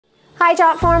Hi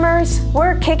Jotformers!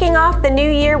 We're kicking off the new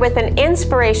year with an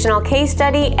inspirational case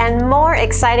study and more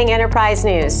exciting enterprise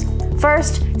news.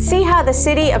 First, see how the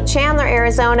City of Chandler,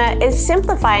 Arizona is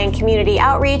simplifying community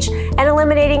outreach and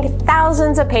eliminating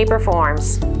thousands of paper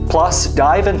forms. Plus,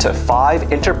 dive into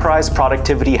 5 enterprise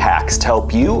productivity hacks to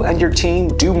help you and your team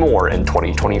do more in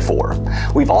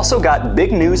 2024. We've also got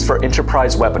big news for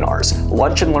enterprise webinars.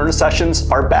 Lunch and Learn sessions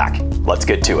are back. Let's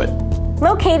get to it.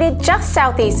 Located just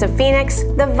southeast of Phoenix,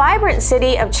 the vibrant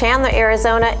city of Chandler,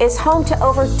 Arizona is home to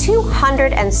over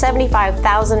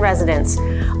 275,000 residents.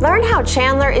 Learn how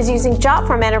Chandler is using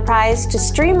Jotform Enterprise to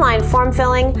streamline form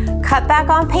filling, cut back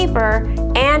on paper,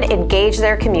 and engage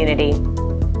their community.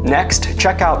 Next,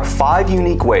 check out 5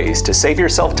 unique ways to save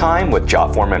yourself time with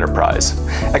Jotform Enterprise.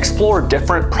 Explore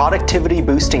different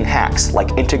productivity-boosting hacks like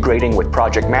integrating with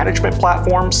project management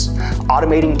platforms,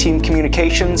 automating team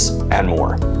communications, and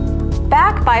more.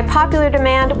 Backed by popular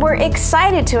demand, we're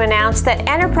excited to announce that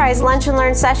Enterprise Lunch and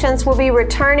Learn sessions will be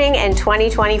returning in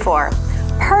 2024.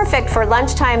 Perfect for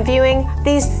lunchtime viewing,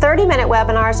 these 30-minute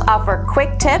webinars offer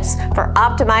quick tips for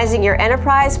optimizing your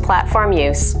enterprise platform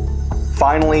use.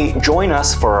 Finally, join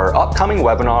us for our upcoming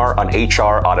webinar on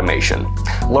HR automation.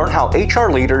 Learn how HR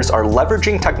leaders are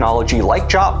leveraging technology like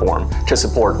Jotform to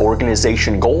support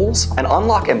organization goals and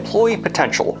unlock employee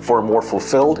potential for a more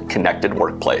fulfilled, connected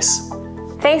workplace.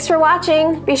 Thanks for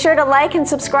watching. Be sure to like and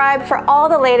subscribe for all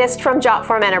the latest from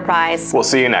Jotform Enterprise. We'll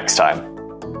see you next time.